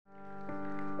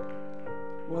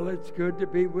Well, it's good to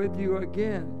be with you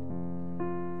again.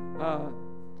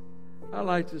 I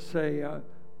like to say, are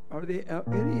there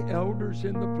any elders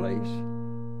in the place?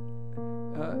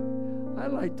 I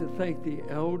like to thank the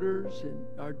elders and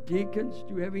our deacons.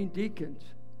 Do you have any deacons?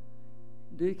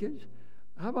 Deacons?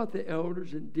 How about the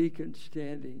elders and deacons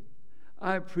standing?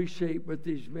 I appreciate what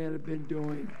these men have been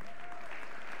doing.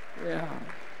 Yeah.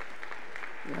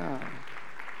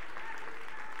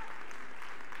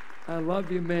 I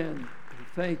love you, men.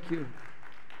 Thank you.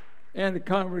 And the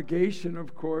congregation,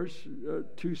 of course,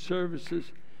 2 services.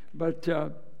 But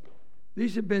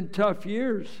these have been tough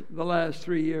years, the last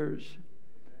 3 years.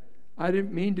 I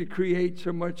didn't mean to create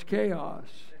so much chaos.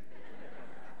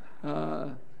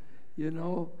 I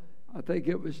think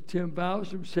it was Tim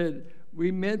Bowser said,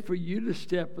 we meant for you to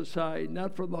step aside,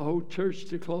 not for the whole church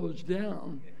to close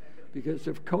down because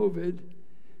of COVID.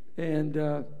 And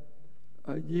a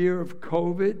year of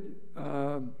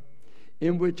COVID,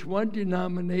 in which one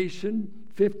denomination,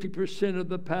 50% of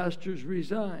the pastors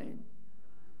resigned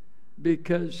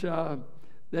because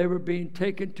they were being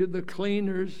taken to the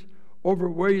cleaners over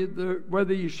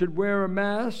whether you should wear a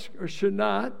mask or should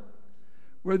not,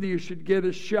 whether you should get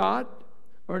a shot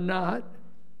or not.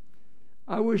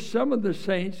 I wish some of the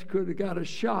saints could have got a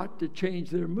shot to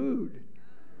change their mood,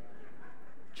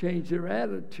 change their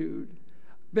attitude.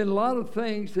 Been a lot of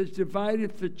things that's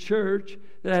divided the church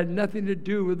that had nothing to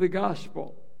do with the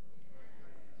gospel,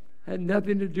 had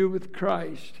nothing to do with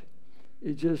Christ.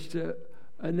 It's just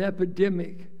an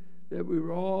epidemic that we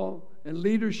were all, and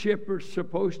leadership are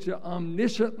supposed to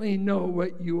omnisciently know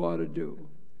what you ought to do,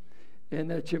 and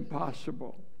that's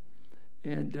impossible.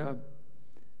 And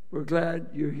we're glad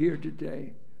you're here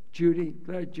today. Judy,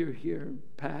 glad you're here.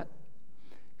 Pat,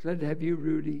 glad to have you.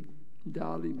 Rudy,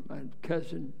 Dolly, my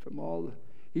cousin from all the...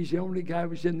 He's the only guy who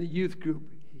was in the youth group.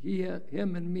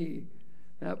 Him and me.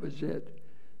 That was it.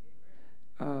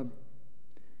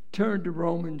 Turn to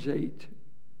Romans 8.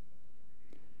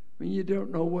 When you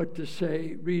don't know what to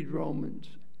say, read Romans.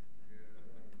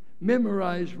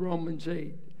 Memorize Romans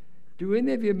 8. Do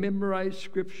any of you memorize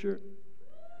Scripture?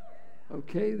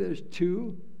 Okay, there's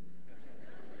 2.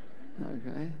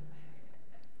 Okay.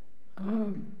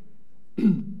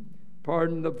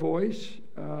 Pardon the voice.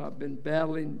 I've been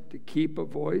battling to keep a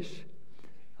voice.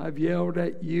 I've yelled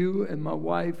at you and my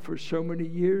wife for so many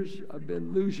years. I've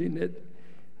been losing it.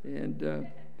 And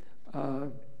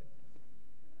I'm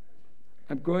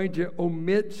going to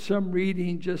omit some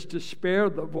reading just to spare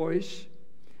the voice.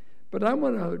 But I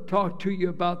want to talk to you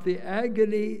about the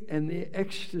agony and the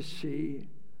ecstasy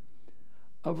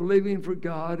of living for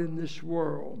God in this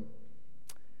world.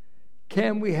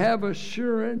 Can we have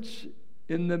assurance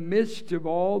in the midst of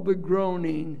all the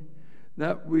groaning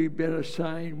that we've been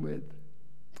assigned with?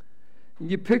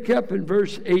 You pick up in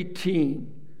verse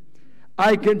 18.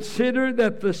 I consider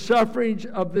that the sufferings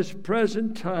of this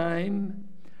present time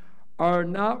are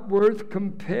not worth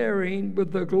comparing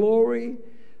with the glory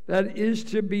that is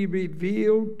to be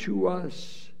revealed to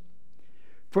us.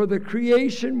 For the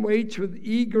creation waits with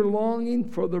eager longing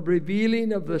for the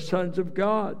revealing of the sons of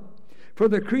God. For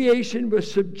the creation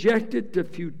was subjected to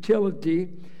futility,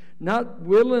 not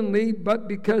willingly, but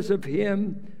because of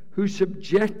him who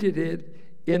subjected it,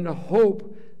 in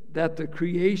hope that the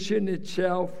creation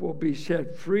itself will be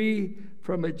set free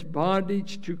from its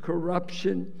bondage to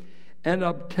corruption and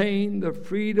obtain the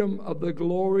freedom of the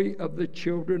glory of the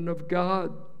children of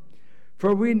God.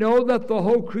 For we know that the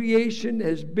whole creation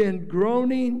has been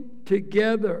groaning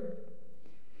together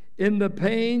in the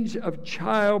pains of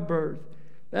childbirth.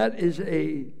 That is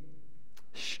a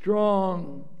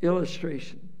strong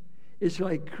illustration. It's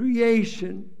like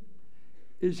creation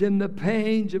is in the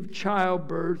pains of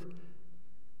childbirth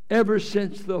ever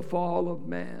since the fall of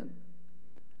man.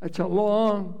 That's a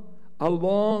long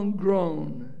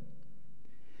groan.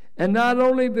 And not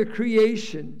only the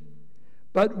creation,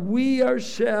 but we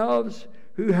ourselves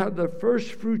who have the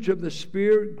first fruits of the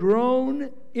Spirit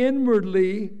groan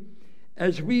inwardly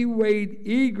as we wait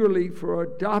eagerly for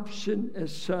adoption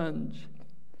as sons,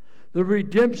 the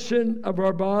redemption of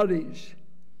our bodies.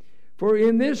 For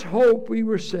in this hope we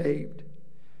were saved.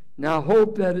 Now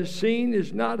hope that is seen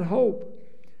is not hope.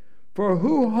 For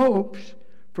who hopes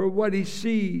for what he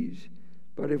sees?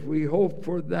 But if we hope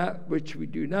for that which we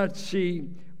do not see,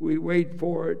 we wait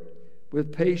for it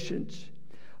with patience.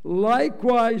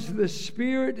 Likewise, the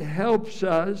Spirit helps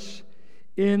us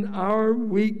in our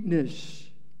weakness.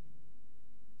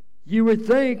 You would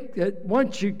think that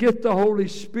once you get the Holy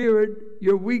Spirit,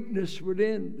 your weakness would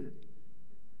end.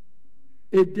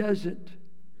 It doesn't.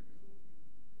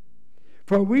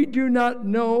 For we do not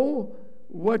know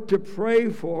what to pray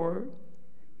for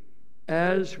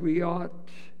as we ought.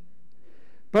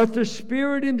 But the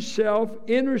Spirit himself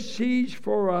intercedes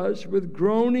for us with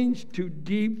groanings too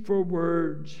deep for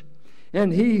words.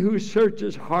 And he who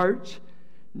searches hearts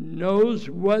knows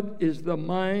what is the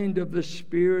mind of the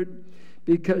Spirit,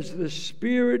 because the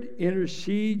Spirit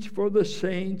intercedes for the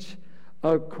saints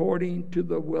according to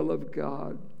the will of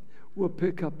God. We'll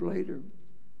pick up later.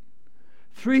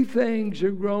 3 things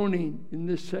are groaning in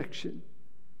this section: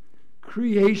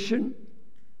 creation,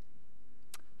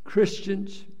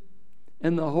 Christians,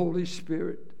 and the Holy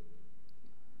Spirit.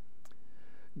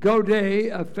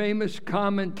 Godet, a famous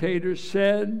commentator,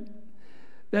 said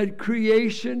that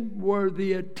creation were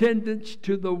the attendants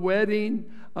to the wedding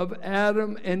of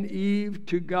Adam and Eve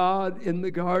to God in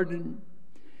the garden.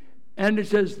 And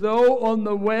it's as though on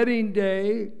the wedding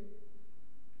day,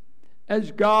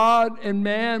 as God and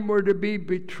man were to be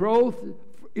betrothed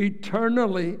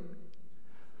eternally,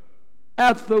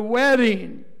 at the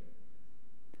wedding,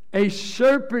 a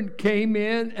serpent came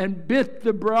in and bit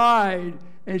the bride,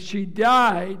 and she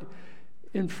died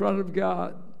in front of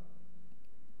God.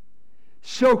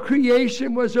 So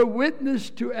creation was a witness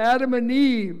to Adam and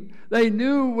Eve. They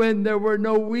knew when there were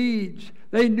no weeds.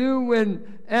 They knew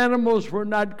when animals were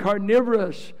not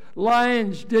carnivorous.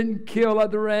 Lions didn't kill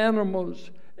other animals.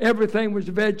 Everything was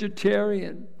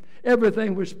vegetarian.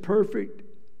 Everything was perfect.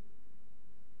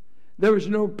 There was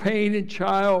no pain in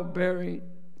childbearing.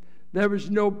 There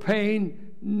was no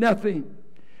pain, nothing.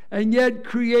 And yet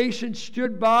creation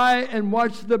stood by and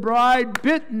watched the bride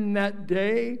bitten that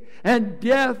day, and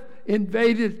death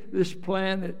invaded this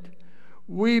planet.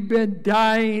 We've been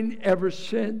dying ever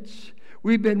since.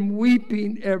 We've been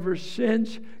weeping ever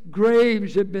since.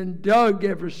 Graves have been dug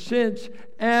ever since.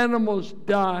 Animals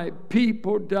die.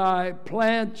 People die.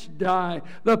 Plants die.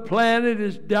 The planet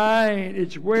is dying.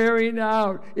 It's wearing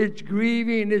out. It's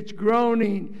grieving. It's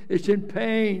groaning. It's in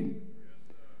pain.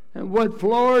 And what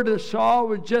Florida saw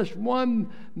was just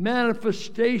one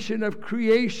manifestation of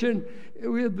creation.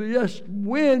 With just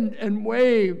wind and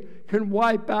wave can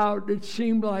wipe out, it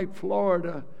seemed like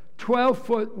Florida.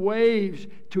 12-foot waves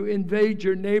to invade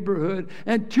your neighborhood,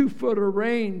 and 2 foot of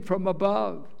rain from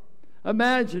above.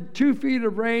 Imagine 2 feet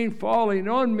of rain falling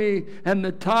on me, and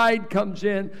the tide comes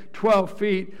in 12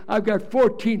 feet. I've got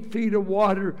 14 feet of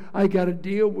water I got to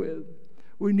deal with.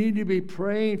 We need to be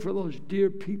praying for those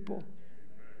dear people.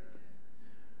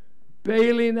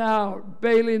 Bailing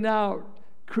out,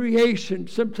 creation.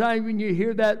 Sometimes when you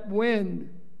hear that wind,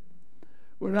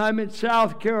 when I'm in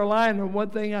South Carolina,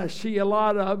 one thing I see a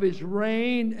lot of is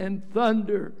rain and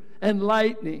thunder and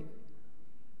lightning.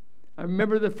 I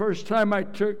remember the first time I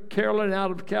took Carolyn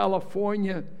out of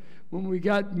California. When we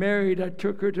got married, I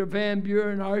took her to Van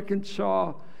Buren,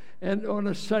 Arkansas. And on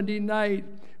a Sunday night,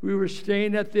 we were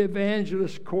staying at the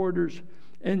evangelist quarters.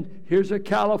 And here's a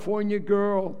California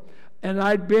girl. And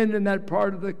I'd been in that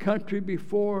part of the country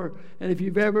before. And if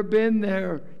you've ever been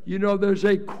there, you know there's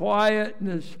a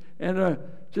quietness and a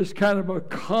just kind of a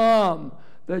calm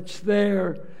that's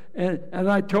there. And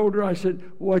I told her, I said,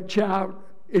 watch out,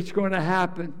 it's going to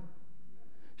happen.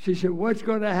 She said, what's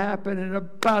going to happen? And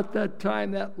about that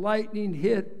time, that lightning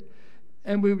hit.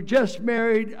 And we were just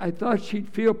married. I thought she'd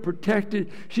feel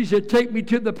protected. She said, take me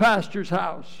to the pastor's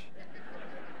house.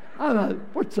 I thought,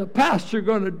 what's the pastor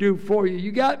going to do for you?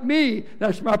 You got me.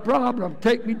 That's my problem.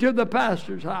 Take me to the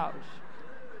pastor's house.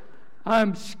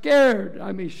 I'm scared.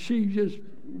 I mean, she just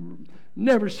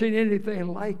never seen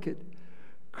anything like it.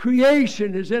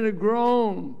 Creation is in a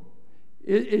groan.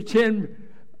 It's in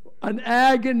an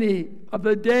agony of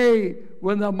the day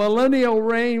when the millennial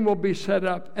reign will be set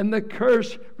up and the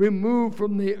curse removed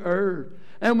from the earth.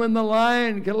 And when the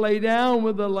lion can lay down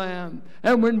with the lamb,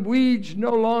 and when weeds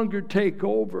no longer take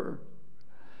over.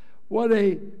 What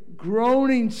a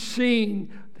groaning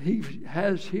scene he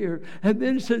has here. And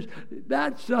then it says,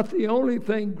 that's not the only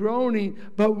thing groaning,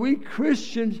 but we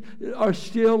Christians are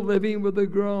still living with a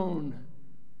groan.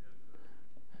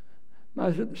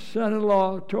 My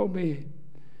son-in-law told me,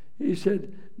 he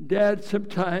said, Dad,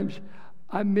 sometimes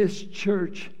I miss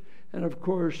church. And of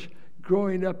course,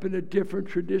 growing up in a different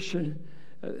tradition,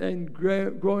 and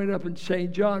growing up in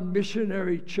St. John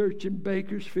Missionary Church in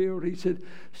Bakersfield, he said,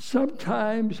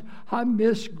 sometimes I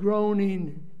miss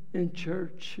groaning in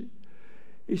church.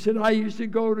 He said, I used to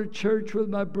go to church with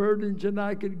my burdens and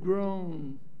I could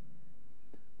groan.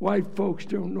 White folks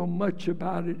don't know much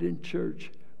about it in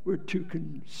church. We're too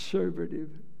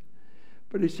conservative.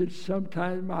 But he said,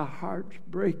 sometimes my heart's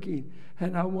breaking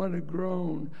and I want to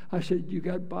groan. I said, you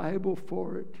got Bible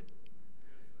for it.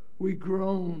 We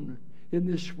groan in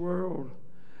this world.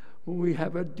 When we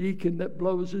have a deacon that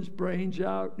blows his brains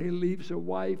out and he leaves a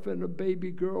wife and a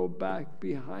baby girl back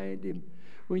behind him.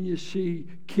 When you see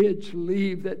kids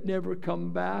leave that never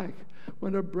come back.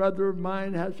 When a brother of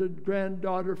mine has a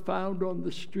granddaughter found on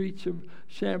the streets of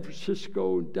San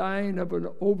Francisco dying of an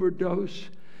overdose,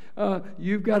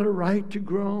 you've got a right to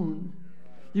groan.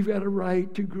 You've got a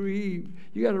right to grieve.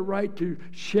 You've got a right to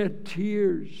shed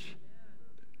tears.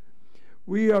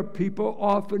 We are people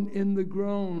often in the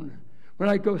groan. When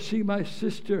I go see my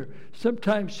sister,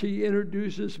 sometimes she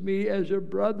introduces me as her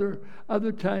brother.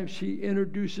 Other times she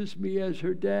introduces me as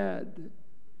her dad.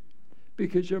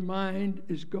 Because her mind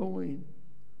is going.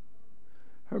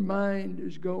 Her mind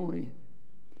is going.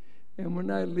 And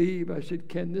when I leave, I said,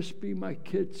 can this be my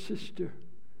kid sister?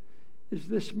 Is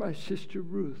this my sister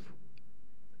Ruth?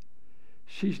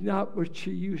 She's not what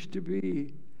she used to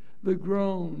be. The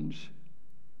groans.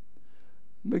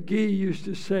 McGee used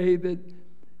to say that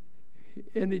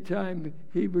anytime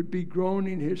he would be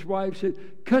groaning, his wife said,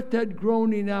 cut that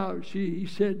groaning out. He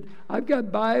said, I've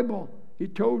got Bible. He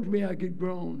told me I could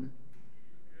groan.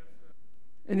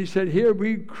 And he said, here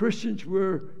we Christians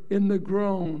were in the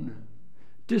groan.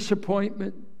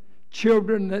 Disappointment.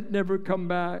 Children that never come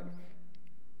back.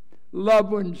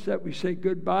 Loved ones that we say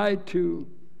goodbye to.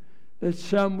 That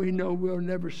some we know we'll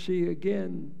never see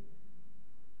again.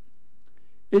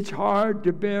 It's hard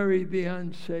to bury the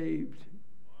unsaved.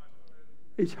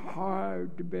 It's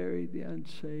hard to bury the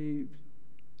unsaved.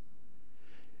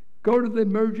 Go to the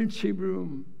emergency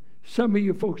room. Some of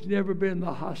you folks never been in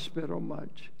the hospital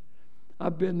much.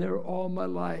 I've been there all my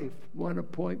life, one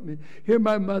appointment. Here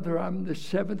my mother, I'm the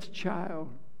 7th child.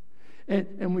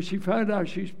 And when she found out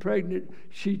she's pregnant,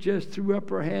 she just threw up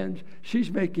her hands. She's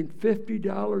making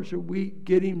 $50 a week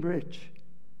getting rich.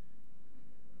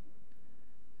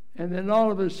 And then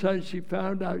all of a sudden she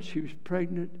found out she was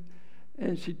pregnant.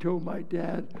 And she told my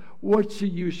dad, what's the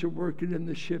use of working in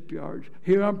the shipyards?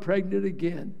 Here I'm pregnant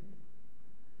again.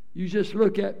 You just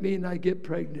look at me and I get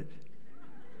pregnant.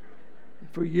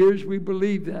 For years we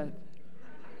believed that.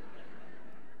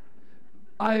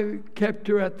 I kept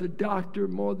her at the doctor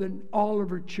more than all of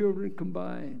her children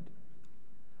combined.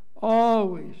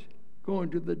 Always going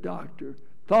to the doctor.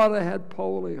 Thought I had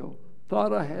polio.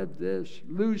 Thought I had this.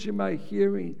 Losing my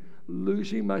hearing.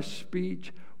 Losing my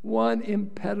speech. One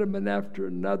impediment after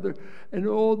another. And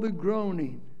all the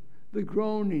groaning. The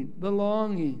groaning. The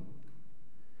longing.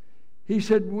 He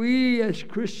said, we as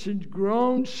Christians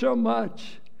groan so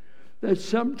much that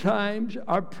sometimes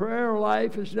our prayer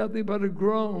life is nothing but a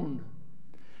groan.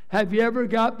 Have you ever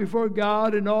got before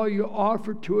God and all you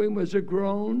offered to Him was a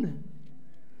groan?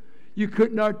 You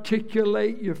couldn't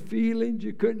articulate your feelings.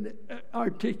 You couldn't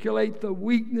articulate the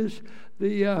weakness.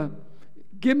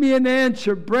 Give me an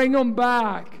answer. Bring them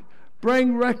back.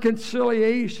 Bring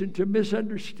reconciliation to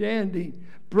misunderstanding.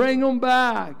 Bring them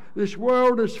back. This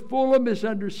world is full of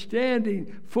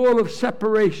misunderstanding, full of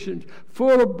separations,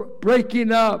 full of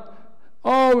breaking up.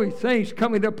 Always things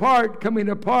coming apart,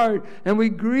 and we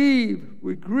grieve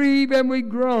and we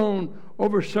groan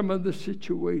over some of the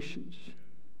situations.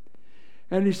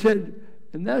 And he said,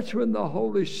 and that's when the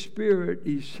Holy Spirit,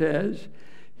 he says,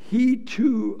 He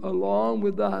too, along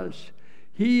with us,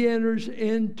 He enters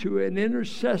into an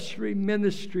intercessory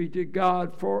ministry to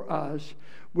God for us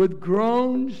with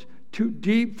groans too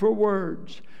deep for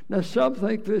words. Now, some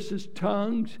think this is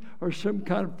tongues or some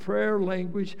kind of prayer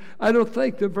language. I don't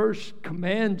think the verse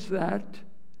commands that.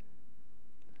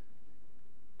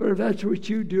 But if that's what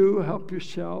you do, help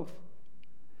yourself.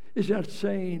 It's not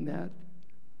saying that.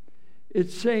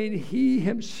 It's saying He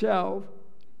Himself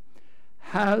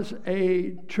has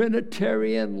a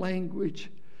Trinitarian language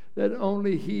that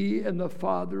only He and the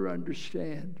Father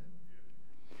understand.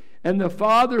 And the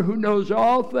Father, who knows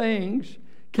all things,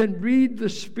 can read the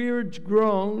Spirit's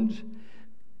groans.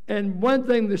 And one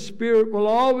thing the Spirit will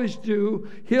always do,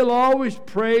 He'll always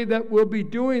pray that we'll be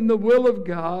doing the will of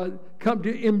God, come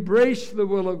to embrace the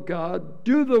will of God,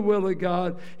 do the will of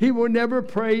God. He will never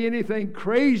pray anything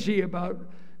crazy about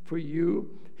for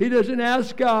you. He doesn't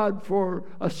ask God for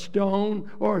a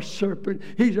stone or a serpent.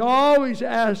 He's always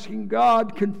asking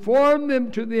God, conform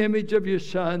them to the image of your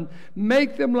Son.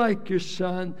 Make them like your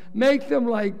Son. Make them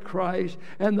like Christ.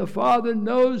 And the Father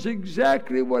knows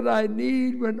exactly what I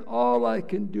need when all I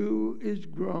can do is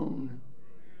groan.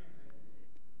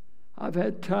 I've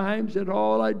had times that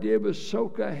all I did was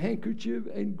soak a handkerchief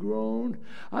and groan.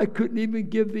 I couldn't even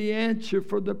give the answer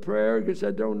for the prayer because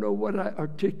I don't know what I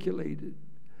articulated.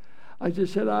 I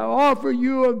just said, I offer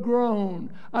you a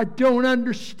groan. I don't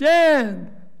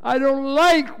understand. I don't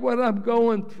like what I'm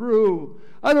going through.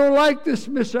 I don't like this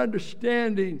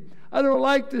misunderstanding. I don't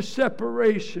like this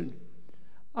separation.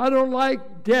 I don't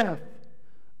like death.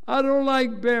 I don't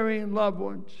like burying loved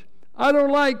ones. I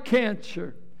don't like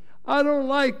cancer. I don't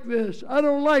like this. I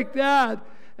don't like that.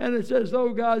 And it's as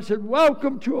though God said,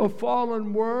 welcome to a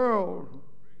fallen world,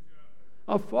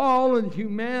 a fallen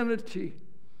humanity,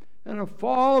 and a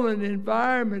fallen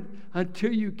environment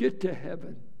until you get to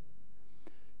heaven.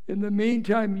 In the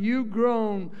meantime, you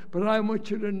groan, but I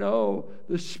want you to know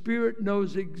the Spirit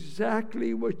knows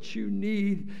exactly what you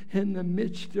need in the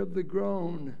midst of the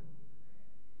groan.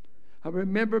 I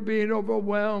remember being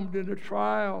overwhelmed in a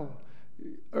trial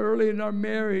early in our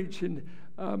marriage, and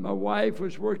my wife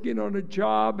was working on a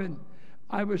job, and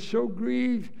I was so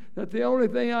grieved that the only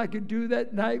thing I could do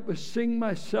that night was sing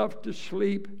myself to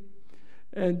sleep.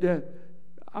 And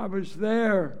I was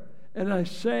there, and I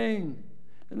sang,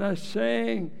 and I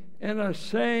sang, and I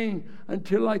sang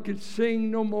until I could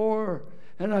sing no more.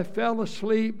 And I fell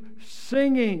asleep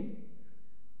singing.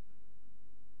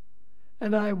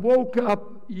 And I woke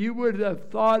up, you would have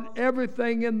thought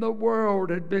everything in the world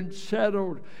had been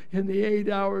settled in the 8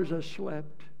 hours I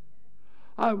slept.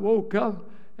 I woke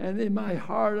up, and in my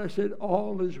heart I said,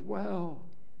 all is well.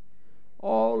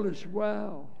 All is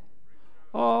well.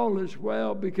 All is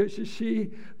well, because you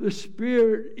see, the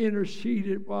Spirit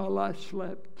interceded while I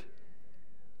slept.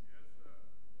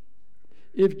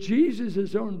 If Jesus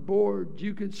is on board,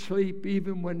 you can sleep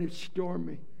even when it's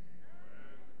stormy.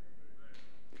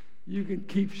 You can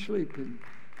keep sleeping.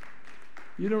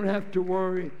 You don't have to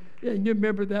worry. And you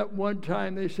remember that one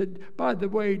time they said, by the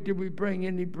way, did we bring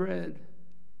any bread?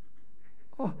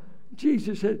 Oh,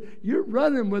 Jesus said, you're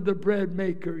running with the bread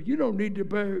maker. You don't need to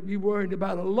be worrying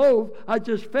about a loaf. I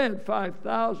just fed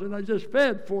 5,000. I just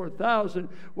fed 4,000.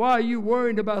 Why are you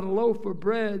worrying about a loaf of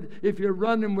bread if you're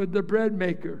running with the bread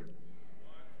maker?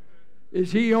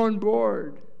 Is he on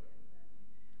board?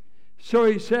 So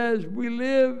he says, we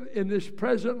live in this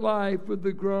present life with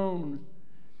the groan.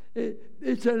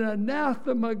 It's an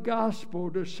anathema gospel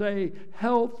to say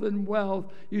health and wealth.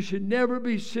 You should never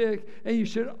be sick, and you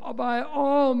should by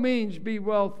all means be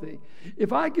wealthy.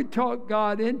 If I could talk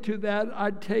God into that,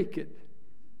 I'd take it.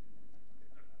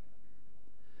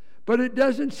 But it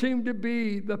doesn't seem to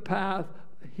be the path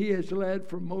he has led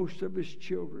for most of his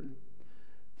children.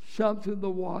 Some through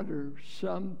the water,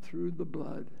 some through the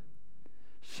blood.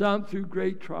 Some through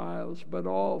great trials, but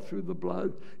all through the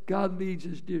blood. God leads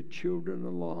his dear children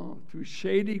along. Through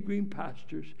shady green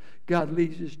pastures, God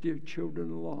leads his dear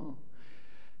children along.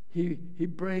 He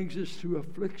brings us through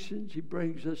afflictions. He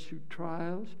brings us through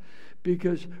trials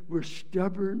because we're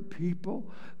stubborn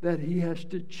people that he has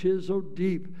to chisel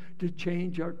deep to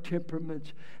change our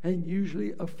temperaments. And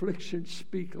usually afflictions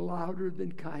speak louder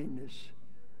than kindness.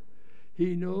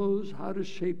 He knows how to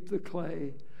shape the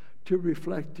clay to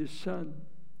reflect his Son.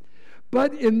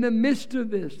 But in the midst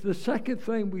of this, the second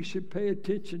thing we should pay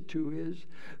attention to is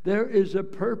there is a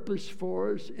purpose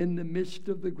for us in the midst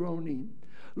of the groaning.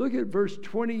 Look at verse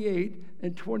 28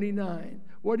 and 29,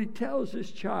 what he tells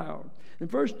this child. In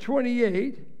verse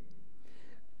 28,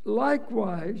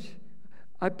 likewise,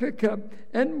 I pick up,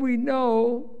 and we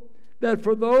know that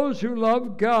for those who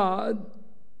love God,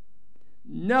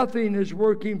 nothing is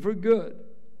working for good.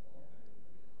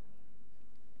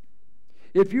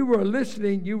 If you were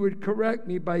listening, you would correct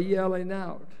me by yelling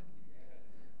out.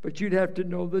 But you'd have to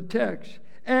know the text.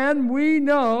 And we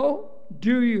know,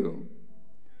 do you?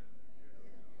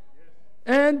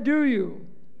 And do you?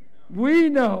 We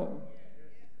know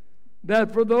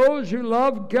that for those who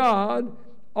love God,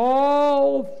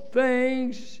 all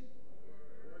things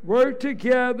work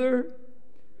together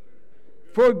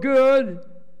for good.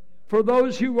 For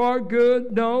those who are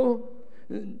good, no.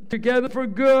 Together for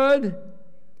good.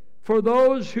 For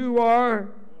those who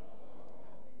are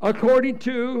according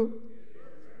to.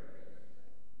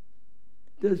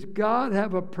 Does God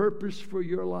have a purpose for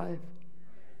your life?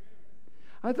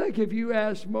 I think if you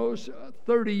ask most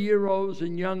 30-year-olds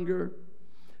and younger,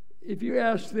 if you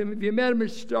ask them, if you met them at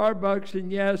Starbucks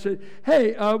and you ask them,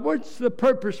 hey, what's the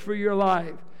purpose for your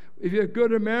life? If you're a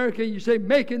good American, you say,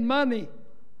 making money.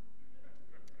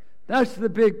 That's the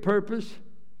big purpose.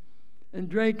 And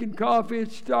drinking coffee at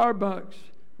Starbucks,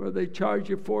 where they charge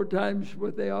you 4 times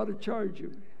what they ought to charge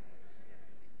you.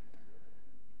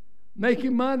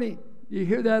 Making money. You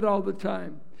hear that all the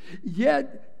time.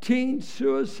 Yet, teen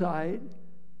suicide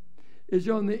is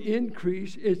on the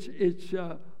increase.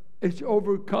 It's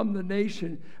overcome the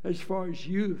nation as far as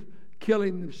youth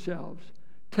killing themselves,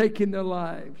 taking their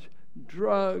lives,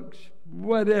 drugs,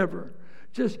 whatever.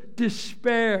 Just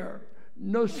despair.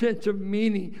 No sense of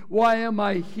meaning. Why am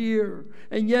I here?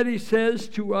 And yet he says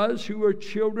to us who are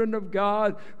children of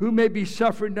God, who may be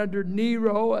suffering under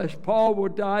Nero, as Paul will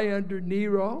die under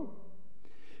Nero,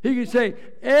 He can say,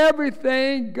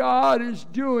 everything God is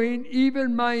doing,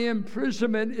 even my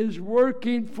imprisonment, is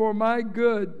working for my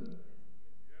good.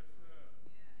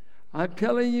 I'm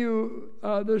telling you,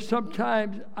 there's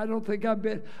sometimes I don't think I've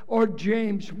been, or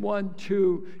James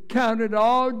 1:2, count it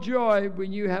all joy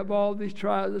when you have all these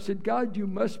trials. I said, God, you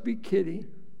must be kidding.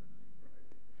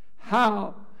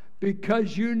 How?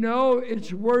 Because you know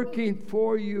it's working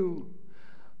for you.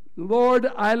 Lord,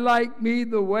 I like me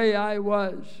the way I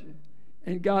was.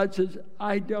 And God says,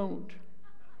 I don't.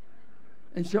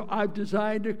 And so I've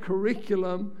designed a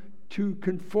curriculum to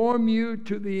conform you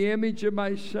to the image of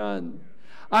my Son.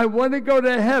 I want to go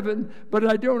to heaven, but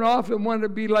I don't often want to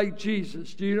be like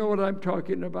Jesus. Do you know what I'm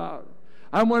talking about?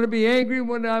 I want to be angry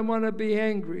when I want to be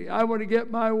angry. I want to get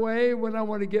my way when I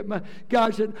want to get my...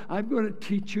 God said, I'm going to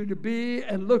teach you to be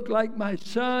and look like my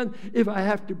Son if I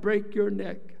have to break your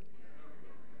neck.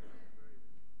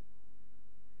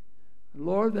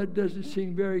 Lord, that doesn't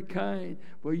seem very kind.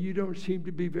 Well, you don't seem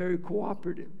to be very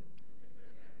cooperative.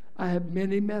 I have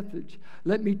many methods.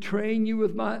 Let me train you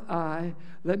with my eye.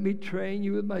 Let me train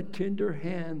you with my tender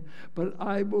hand. But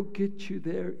I will get you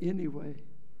there anyway.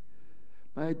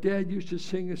 My dad used to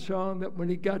sing a song that when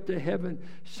he got to heaven,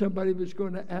 somebody was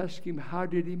going to ask him, how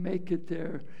did he make it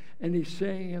there? And he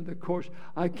sang in the chorus,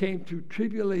 I came through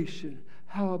tribulation.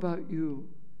 How about you?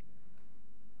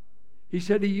 He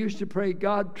said he used to pray,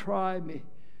 God, try me.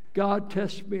 God,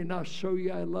 test me, and I'll show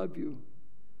you I love you.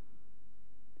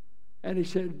 And he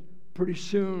said, pretty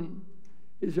soon,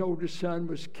 his oldest son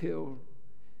was killed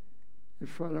in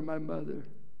front of my mother.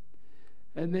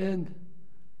 And then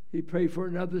he prayed for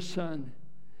another son.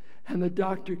 And the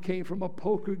doctor came from a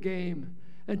poker game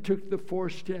and took the 4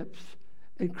 steps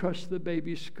and crushed the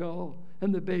baby's skull.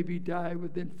 And the baby died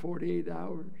within 48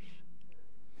 hours.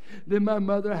 Then my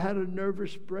mother had a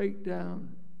nervous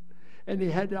breakdown. And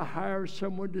he had to hire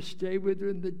someone to stay with her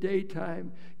in the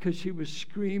daytime because she was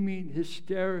screaming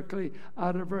hysterically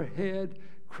out of her head,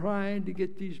 crying to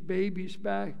get these babies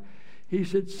back. He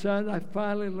said, son, I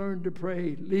finally learned to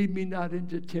pray. Lead me not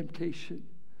into temptation,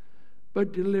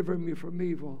 but deliver me from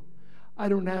evil. I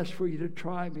don't ask for you to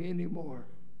try me anymore.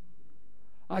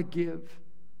 I give.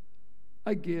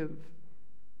 I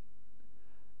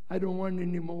don't want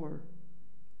any more.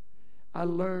 I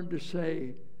learned to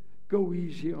say, go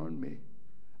easy on me.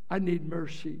 I need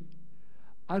mercy.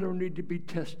 I don't need to be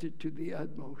tested to the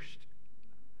utmost.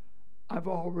 I've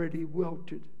already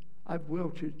wilted. I've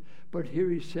wilted. But here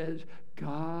he says,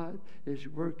 God is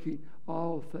working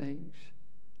all things.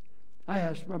 I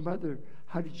asked my mother,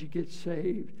 how did you get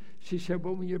saved? She said,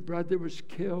 well, when your brother was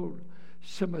killed,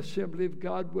 some Assembly of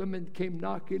God women came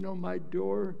knocking on my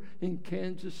door in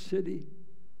Kansas City.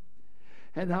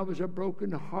 And I was a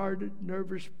broken-hearted,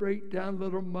 nervous breakdown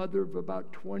little mother of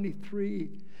about 23.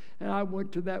 And I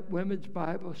went to that women's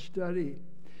Bible study.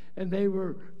 And they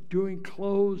were doing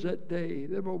clothes that day.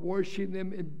 They were washing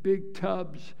them in big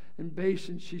tubs and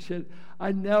basins. She said,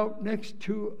 I knelt next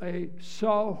to a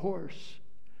sawhorse.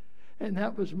 And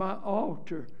that was my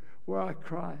altar where I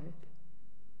cried.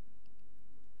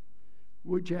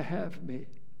 Would you have me?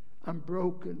 I'm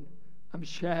broken. I'm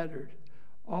shattered.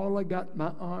 All I got in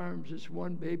my arms is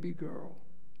one baby girl.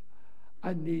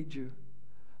 I need you.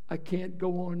 I can't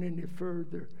go on any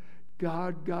further.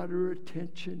 God got her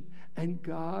attention, and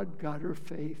God got her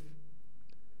faith.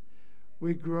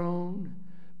 We groan,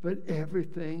 but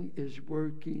everything is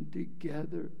working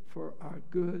together for our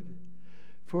good.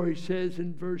 For he says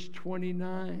in verse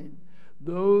 29,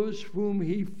 those whom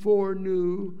he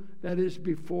foreknew, that is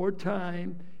before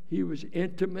time, he was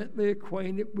intimately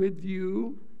acquainted with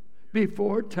you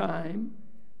before time.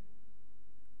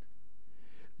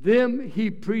 Them he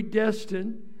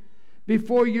predestined.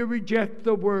 Before you reject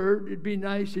the word, it'd be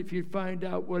nice if you find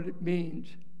out what it means.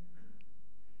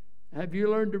 Have you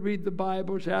learned to read the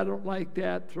Bible? Say, I don't like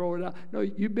that, throw it out. No,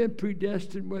 you've been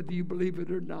predestined whether you believe it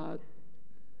or not.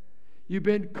 You've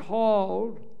been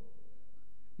called.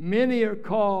 Many are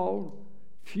called.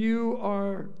 Few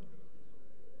are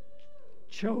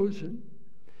chosen.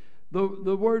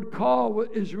 The word call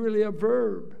is really a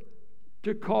verb,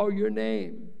 to call your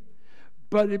name.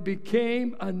 But it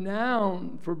became a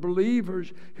noun for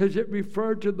believers because it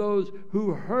referred to those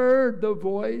who heard the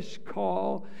voice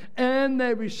call and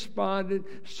they responded.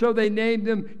 So they named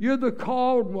them, you're the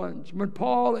called ones. When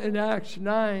Paul in Acts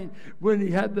 9, when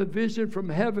he had the vision from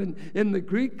heaven in the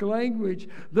Greek language,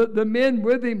 the men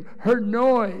with him heard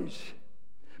noise,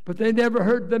 but they never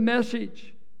heard the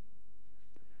message.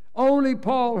 Only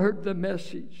Paul heard the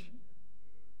message.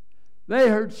 They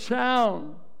heard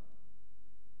sound.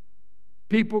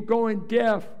 People going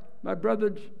deaf My brother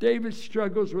David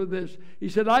struggles with this. He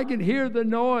said, I can hear the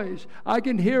noise. I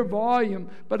can hear volume,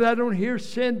 but I don't hear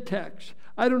syntax.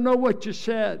 I don't know what you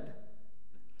said,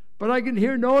 but I can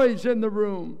hear noise in the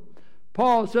room.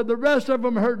 Paul said, the rest of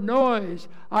them heard noise.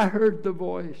 I heard the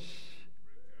voice.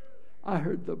 I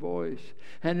heard the voice.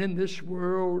 And in this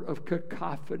world of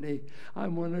cacophony, I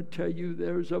want to tell you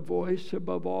there's a voice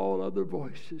above all other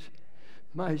voices.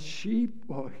 My sheep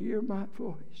will hear my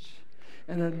voice,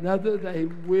 and another they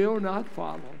will not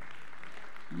follow.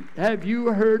 Have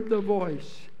you heard the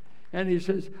voice? And he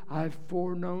says, I've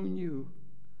foreknown you.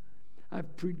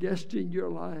 I've predestined your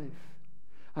life.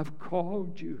 I've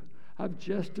called you. I've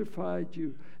justified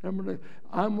you. I'm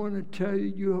going to tell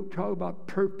you, you talk about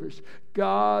purpose.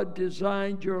 God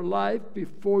designed your life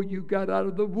before you got out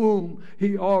of the womb.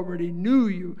 He already knew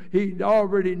you. He'd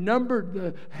already numbered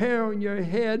the hair on your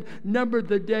head, numbered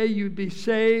the day you'd be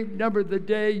saved, numbered the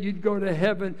day you'd go to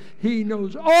heaven. He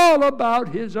knows all about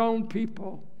his own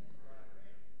people.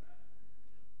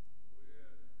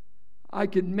 I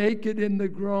can make it in the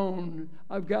groan.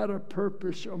 I've got a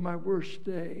purpose on my worst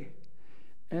day.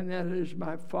 And that is,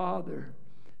 my Father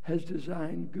has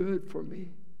designed good for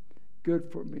me.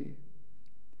 Good for me.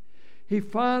 He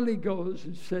finally goes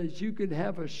and says, you can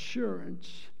have assurance.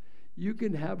 You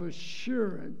can have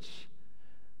assurance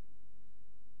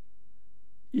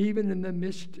even in the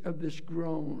midst of this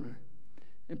groan.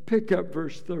 And pick up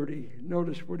verse 30.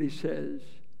 Notice what he says.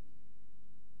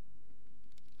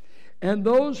 And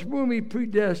those whom he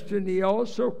predestined, he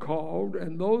also called.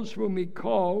 And those whom he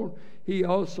called, he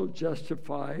also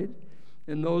justified.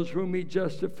 And those whom he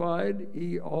justified,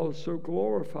 he also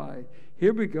glorified.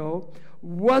 Here we go.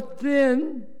 What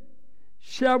then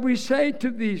shall we say to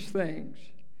these things?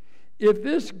 If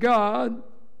this God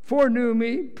foreknew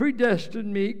me,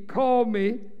 predestined me, called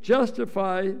me,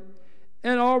 justified,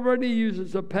 and already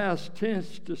uses a past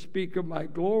tense to speak of my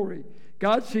glory,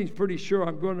 God seems pretty sure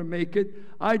I'm going to make it.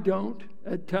 I don't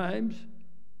at times.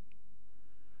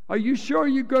 Are you sure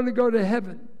you're going to go to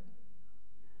heaven?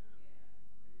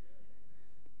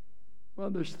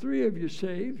 Well, there's 3 of you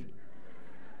saved.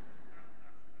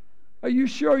 Are you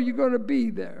sure you're going to be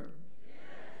there?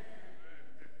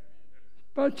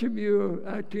 A bunch of you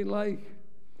acting like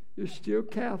you're still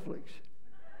Catholics.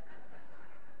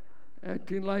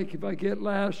 Acting like if I get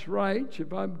last rites,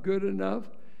 if I'm good enough.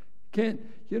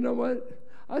 You know what?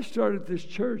 I started this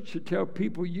church to tell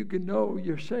people you can know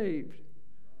you're saved.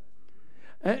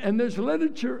 And there's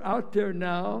literature out there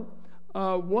now.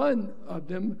 One of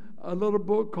them, a little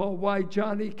book called Why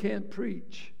Johnny Can't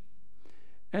Preach.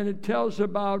 And it tells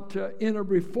about, in a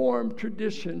Reformed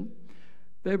tradition,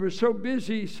 they were so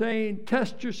busy saying,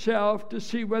 test yourself to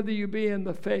see whether you be in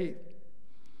the faith.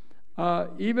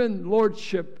 Even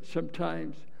lordship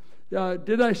sometimes.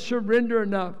 Did I surrender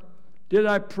enough? Did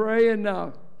I pray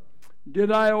enough?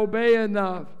 Did I obey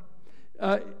enough?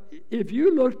 If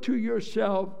you look to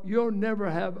yourself, you'll never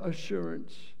have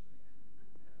assurance.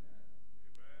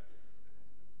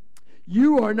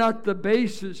 You are not the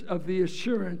basis of the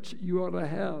assurance you ought to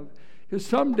have. Because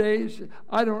some days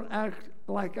I don't act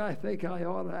like I think I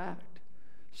ought to act.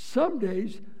 Some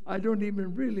days I don't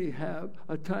even really have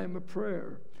a time of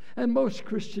prayer. And most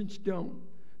Christians don't.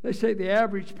 They say the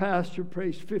average pastor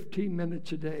prays 15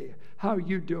 minutes a day. How are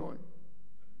you doing?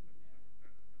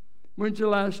 When's the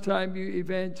last time you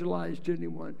evangelized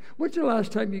anyone? When's the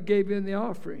last time you gave in the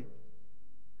offering?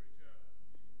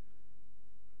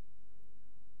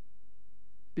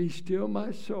 Be still,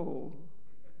 my soul,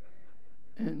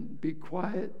 and be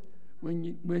quiet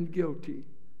when guilty.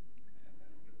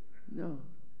 No.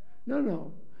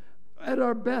 At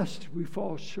our best, we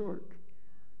fall short.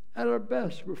 At our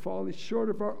best, we're falling short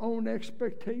of our own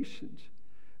expectations.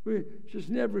 We're just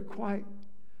never quite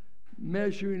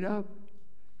measuring up.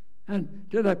 And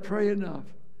did I pray enough?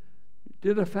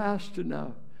 Did I fast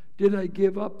enough? Did I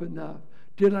give up enough?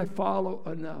 Did I follow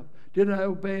enough? Did I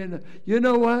obey enough? You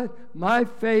know what? My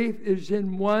faith is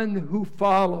in one who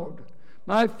followed.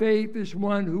 My faith is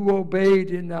one who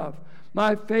obeyed enough.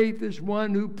 My faith is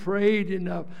one who prayed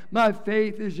enough. My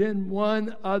faith is in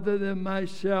one other than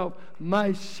myself.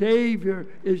 My Savior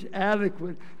is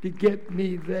adequate to get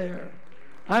me there.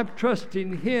 I'm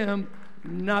trusting Him,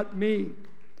 not me.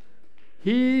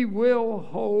 He will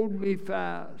hold me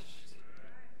fast.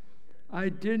 I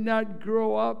did not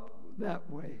grow up that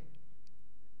way.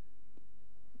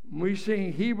 We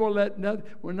sing, He will let nothing.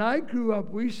 When I grew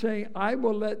up, we sang, I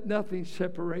will let nothing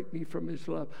separate me from His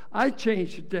love. I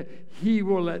changed it to, He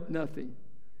will let nothing.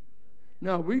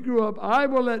 No, we grew up, I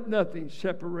will let nothing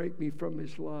separate me from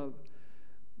His love.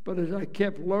 But as I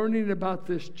kept learning about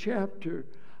this chapter,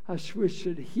 I switched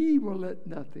it. He will let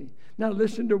nothing. Now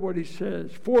listen to what he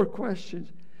says. 4 questions.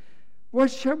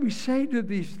 What shall we say to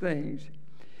these things?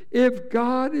 If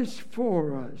God is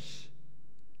for us,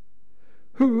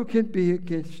 who can be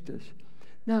against us?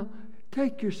 Now,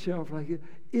 take yourself like it.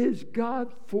 Is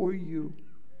God for you?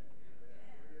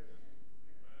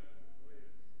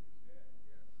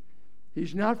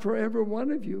 He's not for every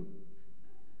one of you.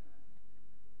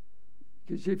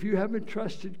 Because if you haven't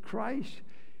trusted Christ,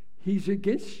 He's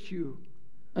against you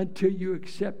until you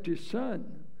accept His Son.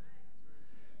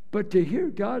 But to hear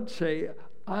God say,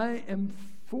 I am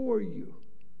for you,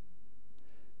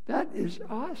 that is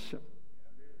awesome.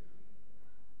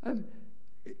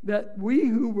 That we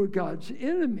who were God's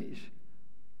enemies,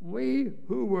 we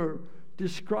who were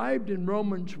described in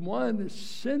Romans 1 as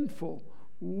sinful,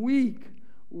 weak,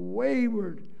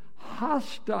 wayward,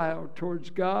 hostile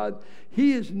towards God,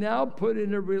 He is now put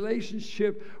in a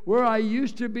relationship where I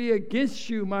used to be against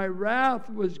you. My wrath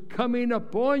was coming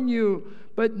upon you,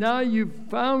 but now you've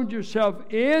found yourself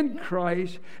in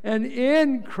Christ, and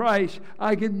in Christ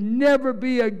I can never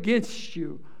be against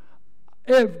you.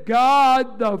 If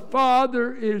God the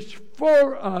Father is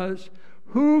for us,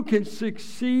 who can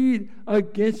succeed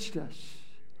against us?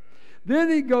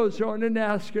 Then he goes on and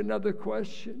asks another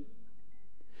question.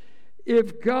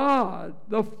 If God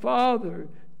the Father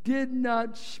did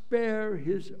not spare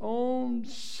His own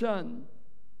Son,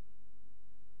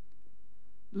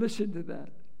 listen to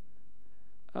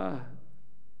that.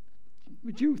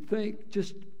 Would you think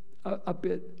just a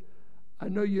bit? I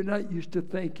know you're not used to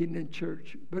thinking in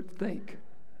church, but think.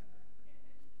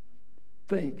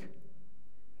 Think.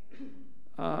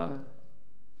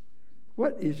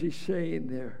 What is he saying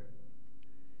there?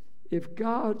 If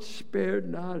God spared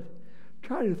not,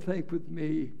 try to think with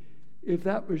me, if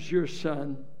that was your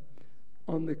Son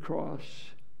on the cross.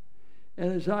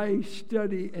 And as I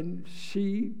study and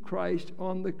see Christ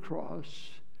on the cross,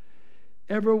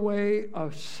 every way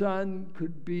a son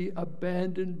could be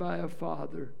abandoned by a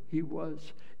father, he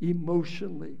was.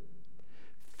 Emotionally,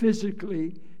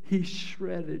 physically, he's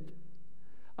shredded.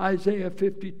 Isaiah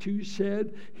 52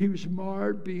 said he was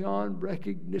marred beyond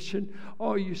recognition.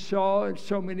 All you saw in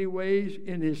so many ways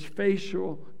in his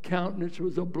facial countenance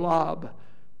was a blob,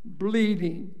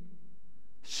 bleeding,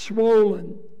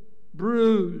 swollen,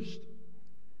 bruised,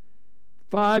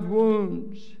 5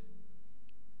 wounds,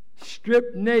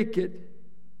 stripped naked,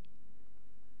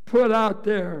 put out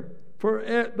there for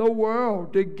the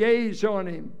world to gaze on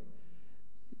him.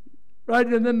 Right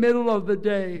in the middle of the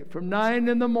day, from 9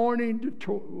 in the morning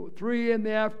to 3 in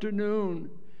the afternoon.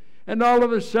 And all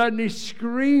of a sudden he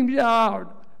screams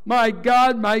out, my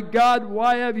God,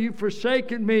 why have you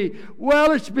forsaken me?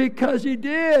 Well, it's because he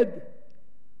did.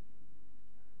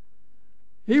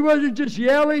 He wasn't just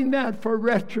yelling that for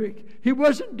rhetoric. He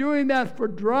wasn't doing that for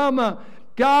drama.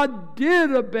 God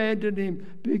did abandon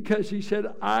him because he said,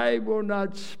 I will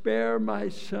not spare my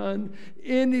son.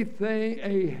 Anything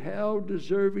a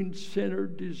hell-deserving sinner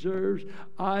deserves,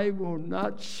 I will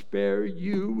not spare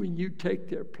you when you take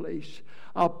their place.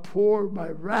 I'll pour my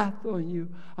wrath on you.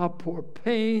 I'll pour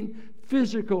pain,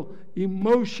 physical,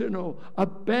 emotional,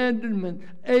 abandonment,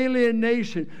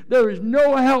 alienation. There is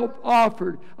no help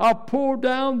offered. I'll pull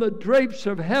down the drapes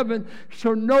of heaven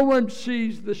so no one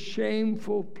sees the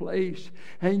shameful place.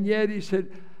 And yet he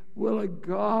said, will a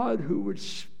God who would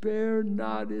spare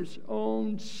not his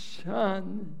own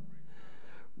son,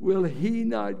 will he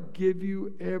not give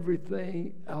you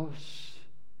everything else?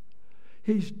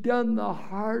 He's done the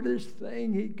hardest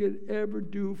thing he could ever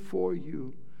do for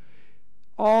you.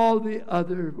 All the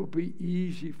other will be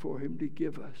easy for him to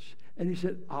give us. And he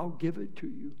said, I'll give it to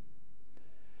you.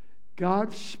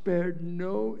 God spared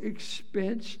no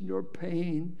expense nor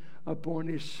pain upon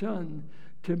his son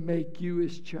to make you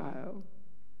his child.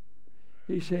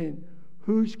 He's saying,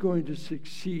 who's going to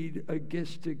succeed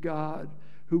against a God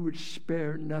who would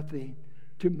spare nothing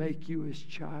to make you his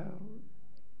child?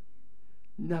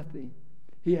 Nothing.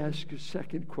 He asks a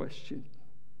second question.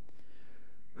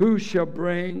 Who shall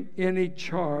bring any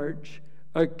charge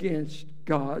against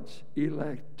God's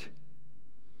elect?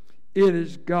 It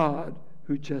is God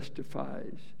who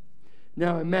justifies.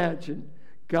 Now imagine,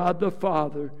 God the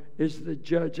Father is the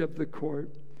judge of the court.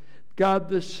 God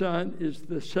the Son is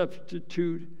the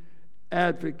substitute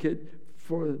advocate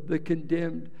for the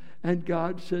condemned. And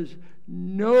God says,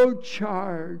 no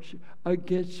charge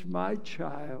against my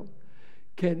child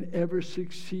can ever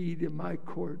succeed in my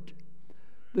court.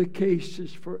 The case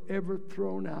is forever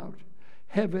thrown out.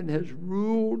 Heaven has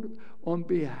ruled on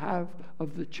behalf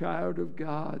of the child of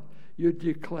God. You're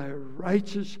declared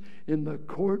righteous in the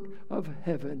court of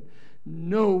heaven.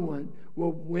 No one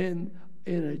will win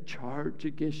in a charge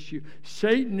against you.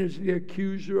 Satan is the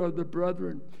accuser of the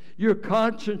brethren. Your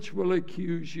conscience will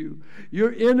accuse you.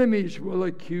 Your enemies will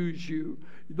accuse you.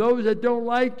 Those that don't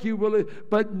like you will,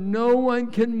 but no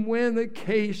one can win a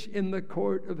case in the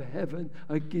court of heaven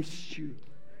against you.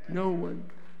 No one.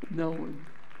 No one.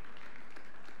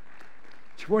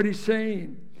 That's what he's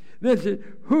saying. Listen,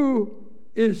 who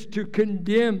is to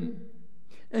condemn?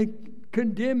 And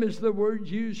condemn is the word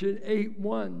used in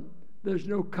 8:1. There's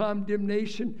no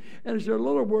condemnation. And there's a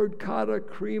little word,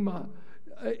 katakrima.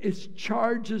 It's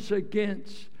charges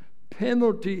against,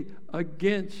 penalty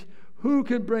against. Who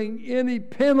can bring any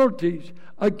penalties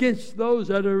against those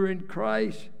that are in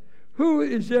Christ? Who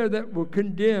is there that will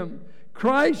condemn?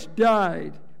 Christ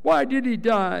died. Why did he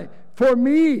die? For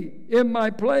me, in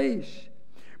my place.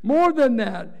 More than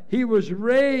that, he was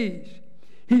raised.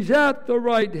 He's at the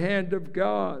right hand of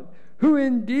God, who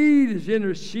indeed is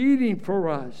interceding for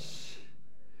us.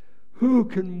 Who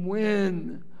can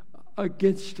win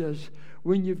against us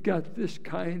when you've got this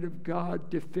kind of God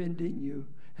defending you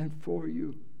and for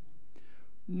you?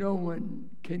 No one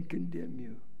can condemn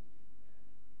you.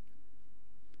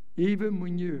 Even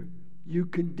when you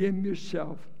condemn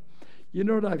yourself. You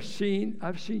know what I've seen?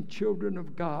 I've seen children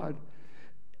of God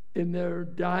in their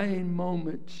dying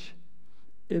moments,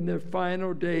 in their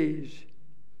final days.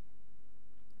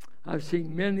 I've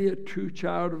seen many a true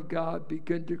child of God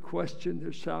begin to question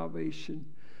their salvation,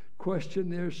 question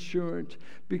their assurance,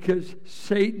 because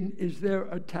Satan is there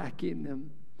attacking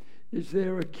them, is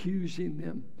there accusing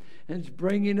them, and is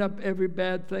bringing up every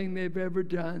bad thing they've ever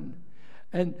done.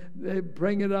 And they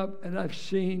bring it up, and I've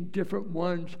seen different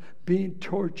ones being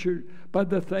tortured by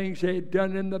the things they had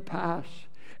done in the past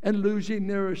and losing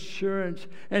their assurance.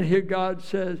 And here God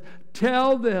says,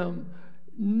 tell them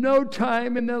no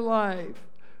time in their life,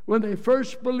 when they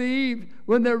first believe,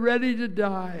 when they're ready to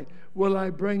die, will I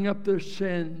bring up their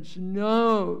sins.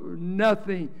 No,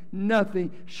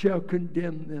 nothing shall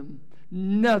condemn them.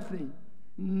 Nothing.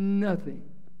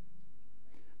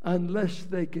 Unless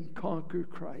they can conquer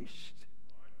Christ.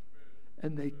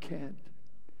 And they can't.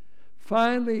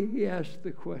 Finally, he asked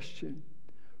the question,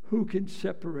 who can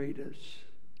separate us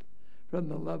from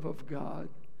the love of God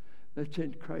that's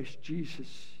in Christ Jesus?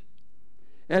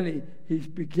 And he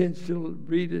begins to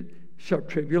read it. Shall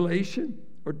tribulation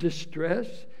or distress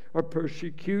or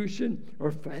persecution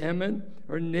or famine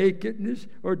or nakedness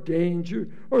or danger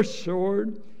or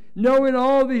sword? Knowing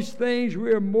all these things,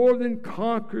 we are more than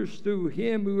conquerors through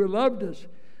him who loved us.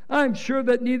 I'm sure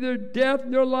that neither death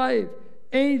nor life,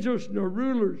 angels nor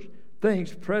rulers,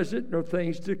 things present nor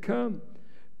things to come,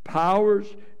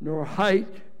 powers nor height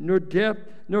nor depth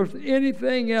nor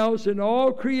anything else in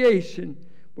all creation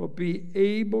will be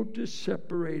able to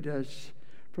separate us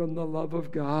from the love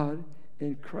of God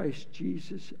in Christ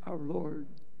Jesus our Lord.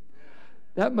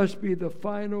 That must be the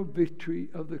final victory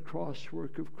of the cross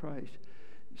work of Christ.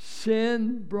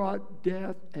 Sin brought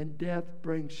death, and death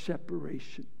brings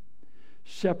separation.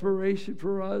 Separation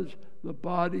for us, the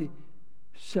body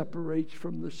separates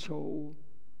from the soul.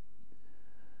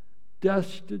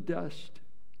 Dust to dust.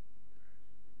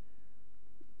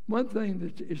 One thing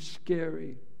that is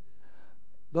scary,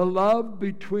 the love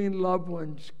between loved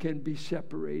ones can be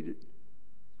separated.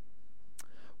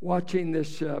 Watching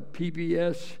this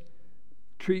PBS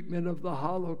treatment of the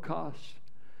Holocaust,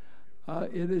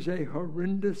 it is a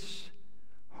horrendous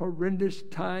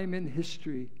time in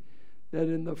history that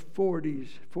in the 40s,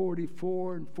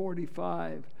 44 and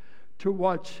 45, to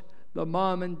watch the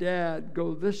mom and dad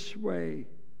go this way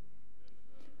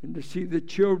and to see the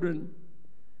children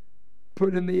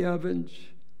put in the ovens,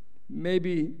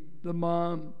 maybe the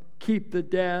mom keep the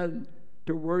dad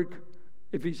to work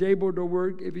if he's able to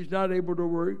work. If he's not able to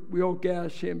work, we'll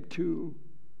gas him too.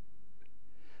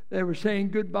 They were saying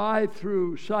goodbye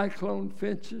through cyclone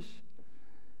fences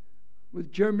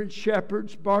with German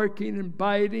shepherds barking and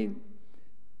biting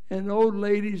and old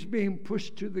ladies being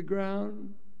pushed to the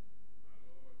ground.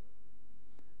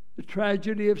 The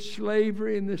tragedy of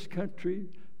slavery in this country,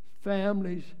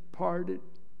 families parted.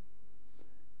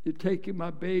 You're taking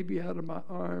my baby out of my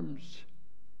arms.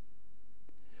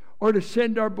 Or to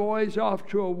send our boys off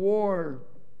to a war.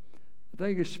 I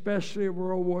think especially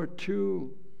World War II.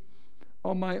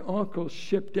 All my uncles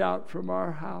shipped out from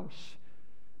our house.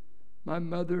 My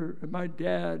mother and my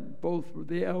dad both were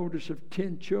the eldest of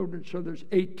 10 children, so there's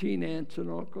 18 aunts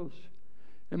and uncles.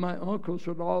 And my uncles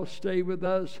would all stay with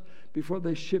us before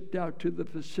they shipped out to the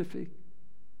Pacific.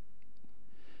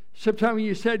 Sometimes when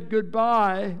you said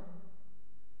goodbye,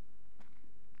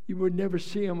 you would never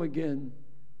see them again.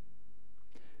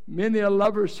 Many a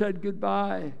lover said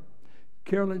goodbye.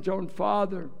 Carolyn's own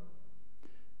father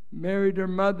married her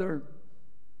mother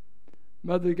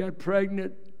Mother got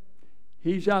pregnant.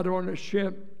 He's out on a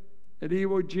ship at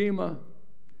Iwo Jima,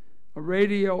 a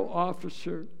radio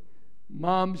officer.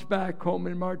 Mom's back home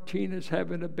in Martinez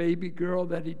having a baby girl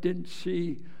that he didn't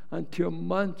see until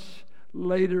months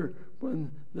later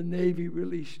when the Navy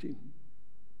released him.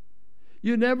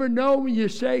 You never know when you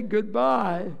say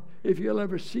goodbye if you'll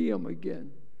ever see him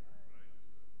again.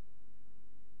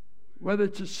 Whether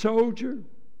it's a soldier,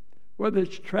 whether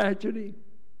it's tragedy.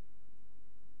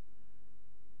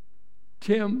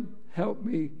 Tim helped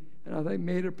me, and I think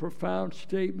made a profound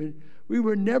statement. We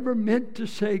were never meant to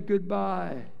say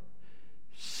goodbye.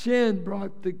 Sin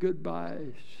brought the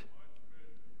goodbyes.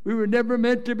 We were never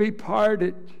meant to be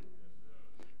parted.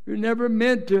 We were never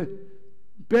meant to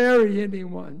bury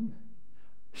anyone.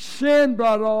 Sin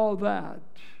brought all that.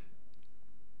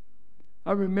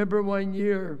 I remember one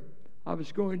year I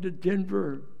was going to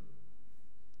Denver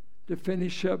to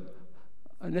finish up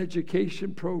an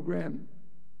education program.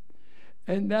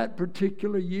 And that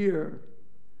particular year,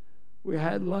 we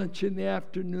had lunch in the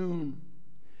afternoon,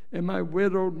 and my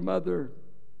widowed mother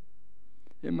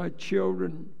and my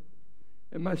children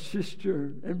and my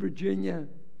sister and Virginia,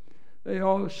 they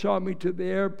all saw me to the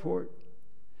airport.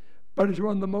 But it's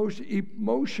one of the most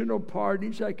emotional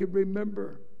parties I could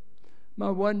remember. My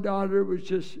one daughter was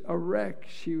just a wreck.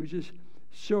 She was just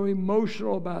so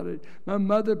emotional about it. My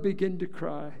mother began to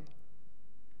cry.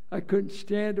 I couldn't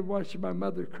stand to watch my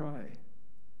mother cry.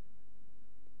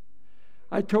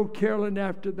 I told Carolyn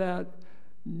after that,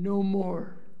 no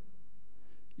more.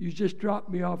 You just drop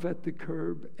me off at the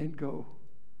curb and go.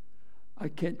 I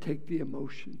can't take the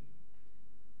emotion.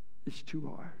 It's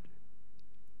too hard.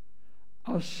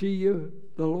 I'll see you,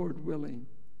 the Lord willing.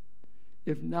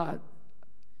 If not,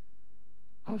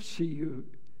 I'll see you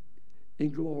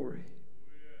in glory.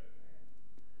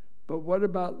 But what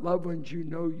about loved ones you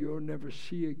know you'll never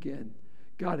see again?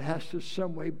 God has to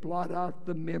some way blot out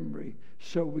the memory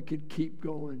so we can keep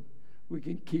going. We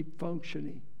can keep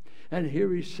functioning. And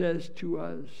here he says to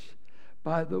us,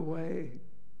 by the way,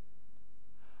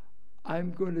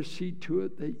 I'm going to see to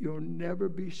it that you'll never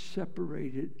be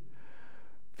separated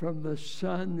from the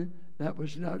Son that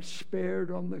was not spared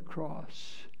on the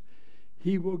cross.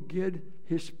 He will get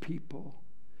his people,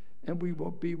 and we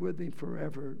will be with him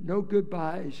forever. No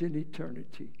goodbyes in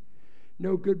eternity.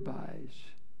 No goodbyes.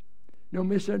 No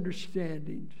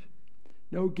misunderstandings.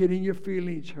 No getting your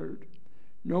feelings hurt.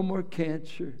 No more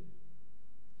cancer.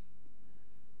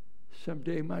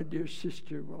 Someday my dear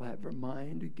sister will have her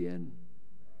mind again.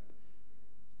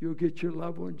 You'll get your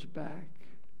loved ones back.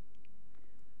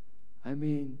 I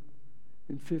mean,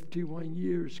 in 51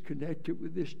 years connected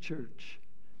with this church,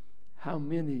 how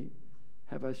many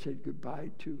have I said goodbye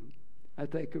to? I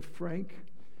think of Frank,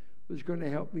 was going to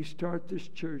help me start this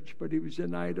church, but he was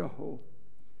in Idaho.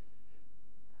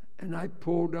 And I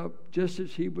pulled up just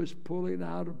as he was pulling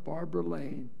out of Barbara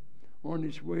Lane on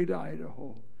his way to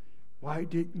Idaho. Why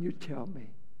didn't you tell me?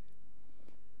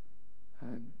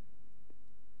 And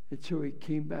so he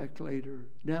came back later,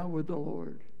 now with the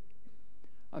Lord.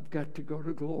 I've got to go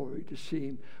to glory to see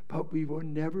him. But we will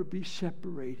never be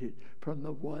separated from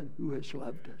the one who has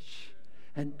loved us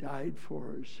and died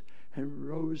for us and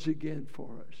rose again for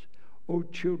us. Oh,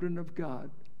 children of God,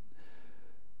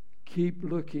 keep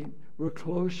looking. We're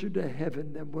closer to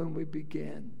heaven than when we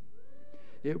began.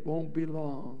 It won't be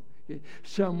long.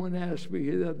 Someone asked me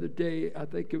the other day, I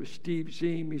think it was Steve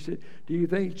Zeem, he said, do you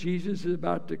think Jesus is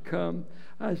about to come?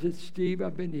 I said, Steve,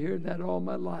 I've been hearing that all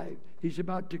my life. He's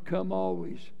about to come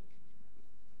always.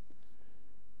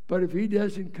 But if he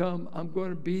doesn't come, I'm going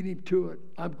to beat him to it.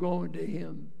 I'm going to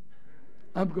him.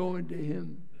 I'm going to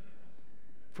him.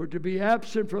 For to be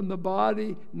absent from the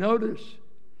body, notice,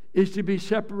 is to be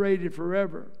separated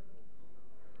forever.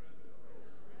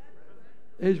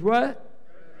 Is what?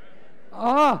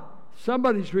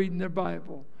 Somebody's reading their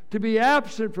Bible. To be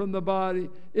absent from the body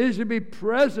is to be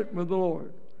present with the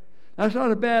Lord. That's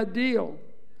not a bad deal.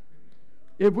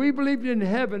 If we believed in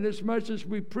heaven as much as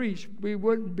we preach, we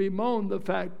wouldn't bemoan the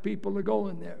fact people are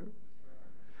going there.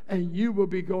 And you will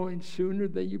be going sooner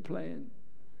than you planned.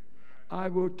 I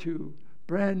will too.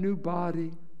 Brand new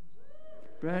body.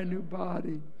 Brand new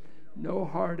body. No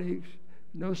heartaches.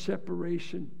 No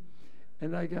separation.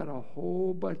 And I got a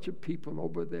whole bunch of people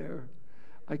over there.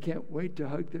 I can't wait to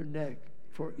hug their neck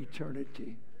for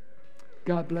eternity.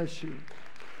 God bless you.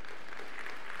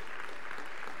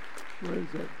 Where is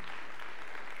it?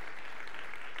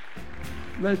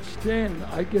 Let's stand.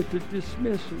 I get to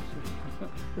dismiss us.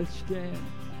 Let's stand.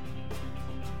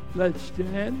 Let's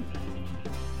stand.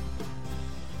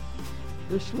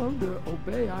 They're slow to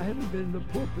obey. I haven't been in the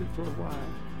pulpit for a while.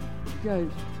 You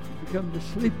guys become the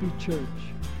sleepy church.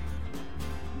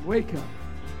 Wake up.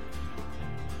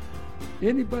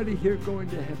 Anybody here going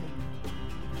to heaven?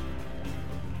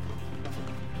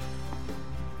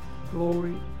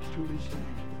 Glory to his name.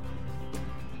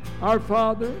 Our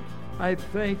Father, I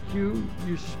thank you.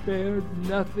 You spared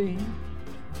nothing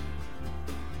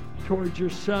towards your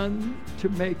Son to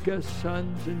make us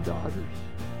sons and daughters.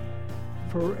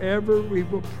 Forever we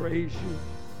will praise you.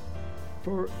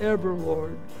 Forever,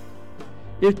 Lord.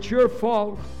 It's your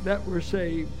fault that we're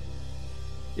saved.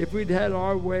 If we'd had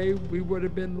our way, we would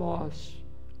have been lost.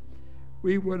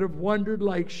 We would have wandered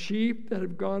like sheep that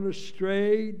have gone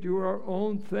astray, do our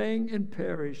own thing, and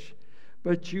perish.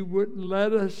 But you wouldn't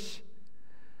let us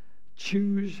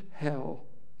choose hell.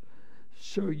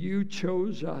 So you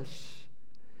chose us,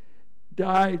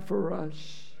 died for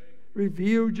us,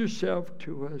 revealed yourself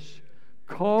to us,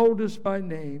 called us by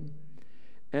name,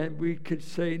 and we could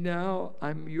say now,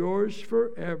 I'm yours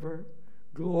forever.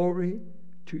 Glory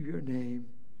to your name.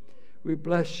 We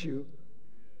bless you.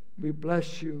 We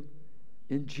bless you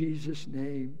in Jesus'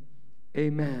 name.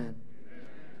 Amen.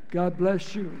 God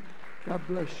bless you. God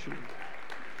bless you.